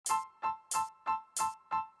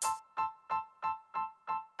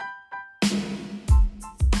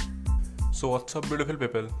So what's up, beautiful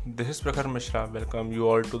people? This is Prakhar Mishra. Welcome you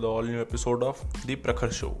all to the all new episode of The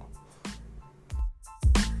Prakhar Show.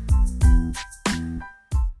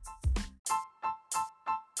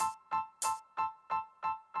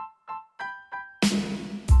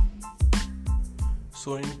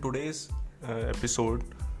 So in today's episode,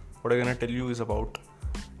 what I'm gonna tell you is about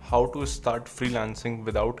how to start freelancing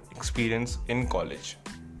without experience in college.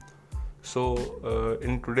 So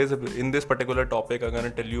in this particular topic, I'm gonna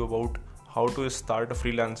tell you about how to start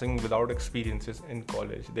freelancing without experiences in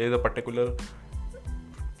college. There is a particular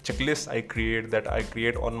checklist I create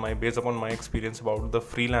based upon my experience about the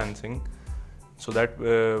freelancing, so that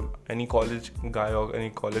any college guy or any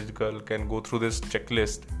college girl can go through this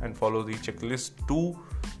checklist and follow the checklist to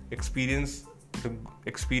experience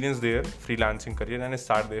their freelancing career and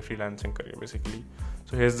start their freelancing career basically.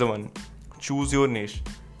 So here's the one: choose your niche.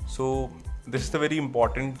 So this is the very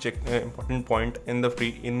important point in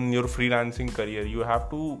your freelancing career. You have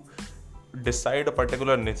to decide a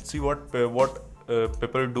particular niche. See what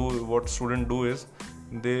people do, what students do is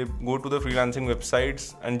they go to the freelancing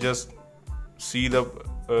websites and just see the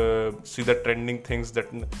trending things that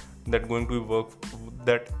going to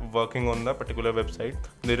working on the particular website.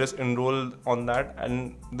 They just enroll on that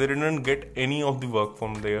and they didn't get any of the work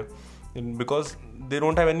from there because they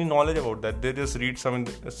don't have any knowledge about that. They just read some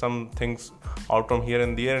things out from here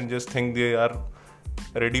and there and just think they are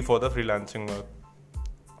ready for the freelancing work.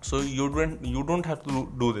 So you don't have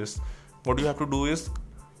to do this. What you have to do is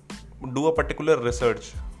do a particular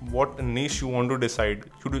research. What niche you want to decide.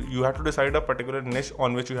 You have to decide a particular niche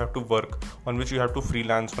on which you have to work, on which you have to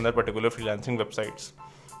freelance on that particular freelancing websites.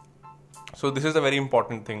 So this is a very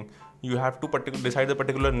important thing. You have to decide the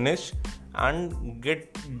particular niche and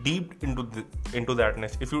get deep into that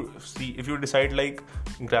niche. If you decide like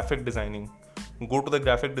graphic designing, go to the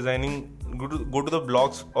graphic designing, go to the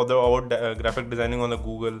blogs about graphic designing on the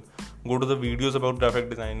Google, go to the videos about graphic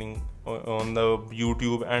designing on the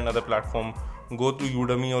YouTube and other platform. Go to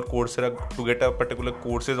Udemy or Coursera to get a particular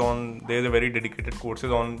courses on. There is a very dedicated courses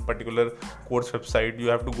on particular course website. You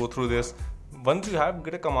have to go through this. Once you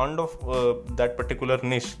get a command of that particular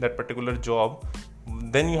niche, that particular job,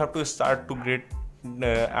 then you have to start to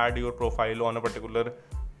add your profile on a particular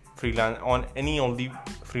on any of the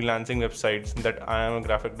freelancing websites that I am a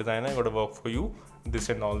graphic designer, I got to work for you, this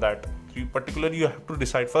and all that. You have to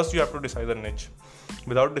decide the niche.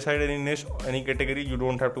 Without deciding any niche, any category, you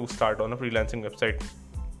don't have to start on a freelancing website.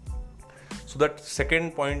 So that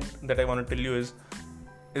second point that I want to tell you is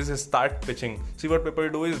start pitching. See, what people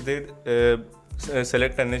do is they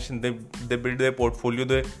select a niche and they build their portfolio,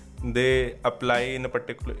 they apply in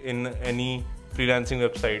any freelancing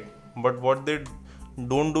website. But what they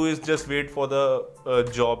don't do is just wait for the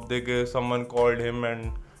job. Someone called him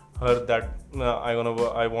and her that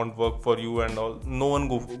I want work for you and all. No one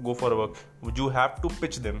go for a work. You have to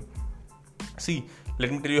pitch them. See,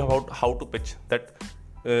 let me tell you about how to pitch. That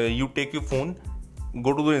you take your phone,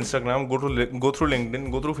 go to the Instagram, go through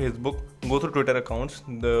LinkedIn, go through Facebook, go through Twitter accounts.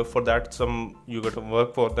 For that, you got to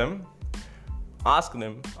work for them. Ask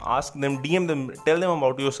them, DM them, tell them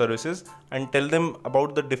about your services and tell them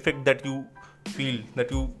about the defect that you feel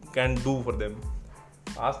that you can do for them.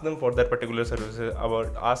 Ask them for that particular services.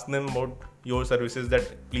 Ask them about your services,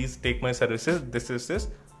 that please take my services. This is this,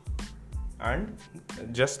 and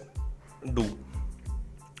just do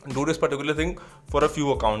this particular thing for a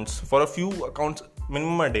few accounts.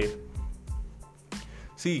 Minimum a day.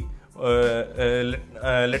 See,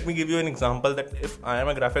 let me give you an example that if I am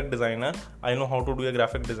a graphic designer, I know how to do a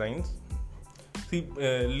graphic designs. See,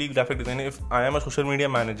 leave graphic designer. If I am a social media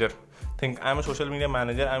manager, I'm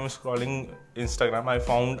scrolling Instagram, I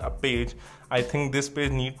found a page. I think this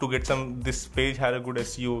page this page had a good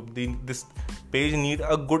SEO. This page need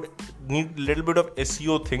little bit of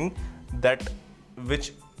SEO thing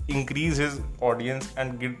which increase his audience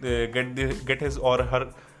and get his or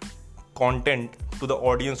her content to the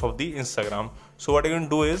audience of the Instagram. So what I can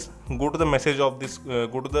do is go to the message of this,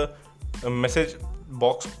 go to the message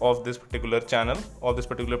box of this particular channel, of this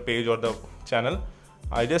particular page or the channel.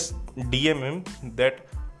 I just DM him that,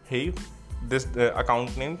 hey, this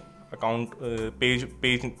account name, page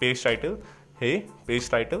title. Hey, page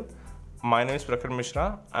title. My name is Prakhar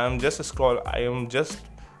Mishra. I am just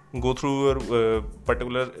go through your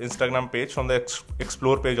particular Instagram page from the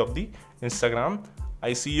explore page of the Instagram.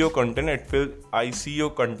 I see your content. It feels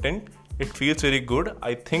very good.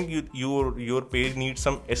 I think your page needs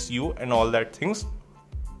some SEO and all that things.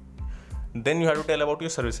 Then you have to tell about your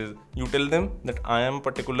services. You tell them that I am a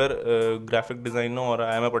particular graphic designer or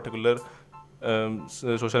I am a particular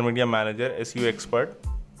social media manager, SEO expert.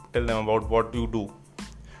 Tell them about what you do.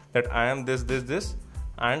 that I am this,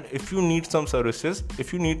 and if you need some services,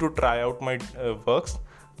 if you need to try out my works,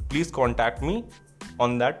 please contact me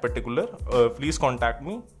on that particular, please contact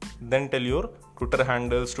me. Then tell your Twitter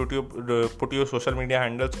handles, put your social media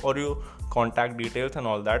handles or your contact details and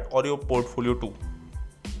all that, or your portfolio too.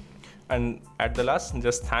 And at the last,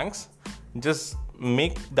 just thanks. Just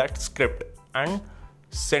make that script and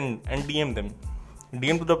send and DM them.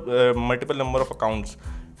 DM to the multiple number of accounts.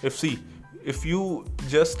 If you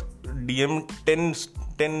just DM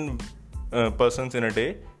 10 persons in a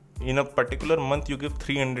day, in a particular month you send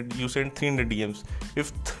 300 DMs.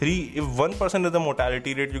 If 1% is the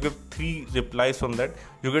mortality rate, you give 3 replies from that,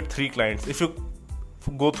 you get 3 clients. If you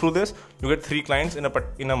go through this, you get 3 clients in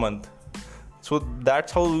a month. So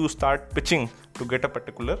that's how you start pitching to get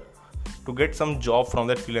some job from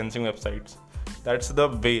that freelancing websites. That's the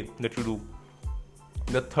way that you do.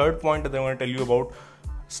 The third point that I want to tell you about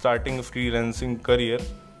starting a freelancing career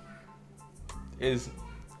is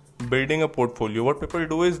building a portfolio. What people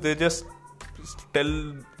do is they just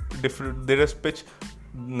pitch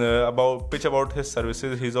about his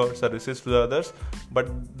or services to the others, but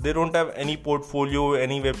they don't have any portfolio,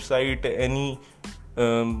 any website, any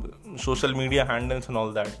social media handles and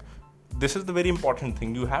all that. This is the very important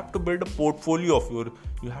thing. You have to build a portfolio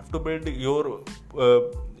you have to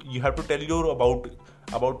tell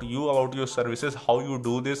about your services, how you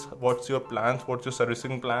do this, what's your plans, what's your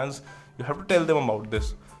servicing plans. You have to tell them about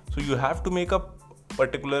this. So you have to make a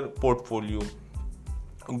particular portfolio.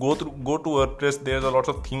 Go to WordPress. There's a lot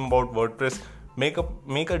of theme about WordPress. Make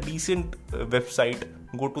a decent website.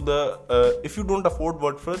 Go to the if you don't afford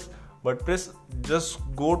WordPress, just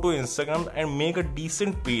go to Instagram and make a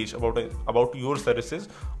decent page about your services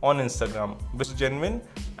on Instagram, which is genuine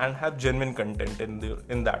and have genuine content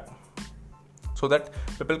in that, so that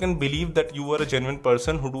people can believe that you are a genuine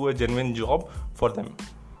person who do a genuine job for them.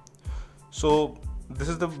 So this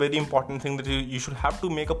is the very important thing, that you should have to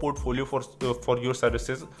make a portfolio for your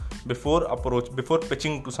services before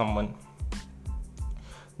pitching to someone.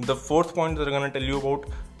 The fourth point that I'm going to tell you about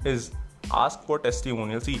is ask for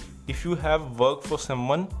testimonial. See, if you have worked for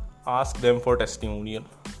someone, ask them for testimonial.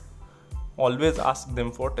 Always ask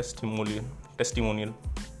them for testimonial.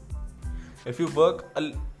 If you work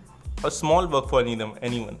a small work for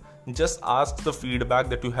anyone, just ask the feedback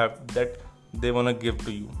that you have, that they want to give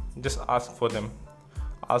to you. Just ask for them.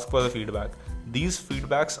 Ask for the feedback. These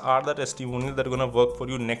feedbacks are the testimonials that are going to work for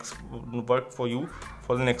you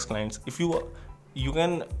for the next clients. If you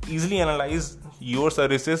can easily analyze your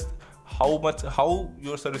services, how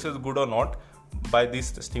your service is good or not, by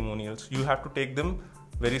these testimonials. You have to take them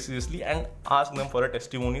very seriously and ask them for a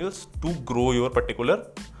testimonials to grow your particular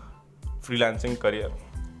freelancing career.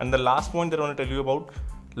 And the last point that I want to tell you about,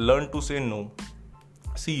 learn to say no.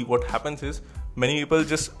 See, what happens is many people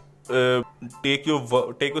just take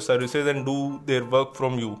your services and do their work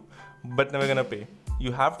from you, but never gonna pay.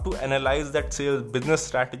 You have to analyze that sales business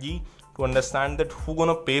strategy to understand that who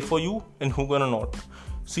gonna pay for you and who gonna not.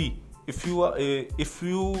 See, if you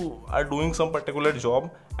are doing some particular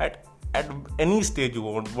job at any stage you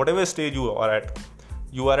want, whatever stage you are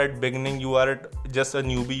at beginning, you are at just a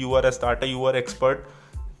newbie, you are a starter, you are expert,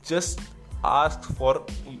 just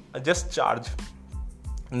charge.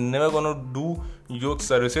 Never gonna do your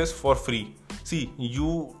services for free. See,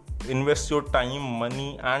 you invest your time,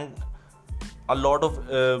 money, and a lot of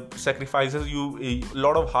sacrifices, a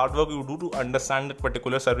lot of hard work you do to understand that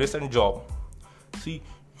particular service and job. See,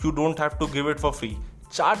 you don't have to give it for free.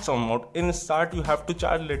 Charge some amount. In start, you have to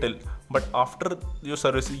charge little, but after your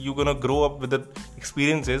service, you're gonna grow up with the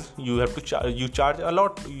experiences. You have to charge. You charge a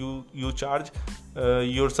lot. You charge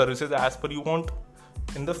your services as per you want.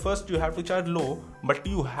 In the first, you have to charge low, but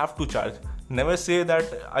you have to charge. Never say that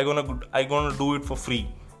I gonna do it for free.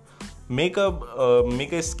 Make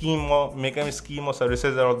a scheme of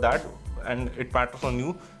services or that, and it matters on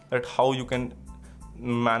you that how you can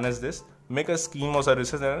manage this. Make a scheme of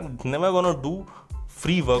services, and never gonna do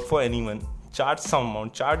free work for anyone. Charge some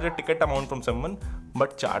amount, charge a ticket amount from someone,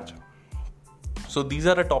 but charge. So these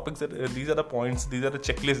are the topics, these are the points, these are the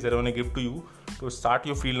checklists that I want to give to you to start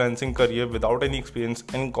your freelancing career without any experience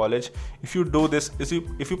in college. If you do this, if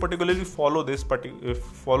you particularly follow these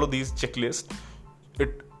checklists,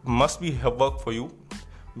 it must be work for you,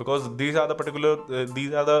 because these are the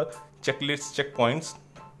checkpoints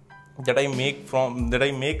that I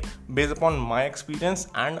make based upon my experience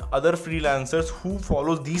and other freelancers who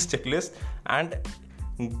follow these checklists and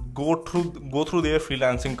go through their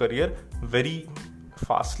freelancing career very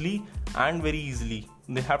fastly and very easily.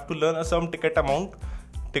 They have to learn some ticket amount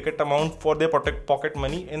for their pocket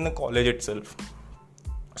money in the college itself.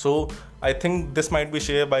 So I think this might be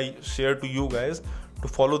shared to you guys to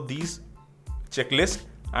follow these checklists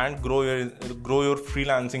and grow your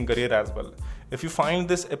freelancing career as well. If you find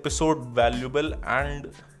this episode valuable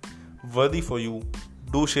and worthy for you,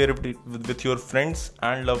 do share it with your friends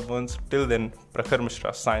and loved ones. Till then, Prakhar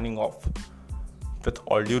Mishra signing off with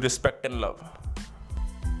all due respect and love.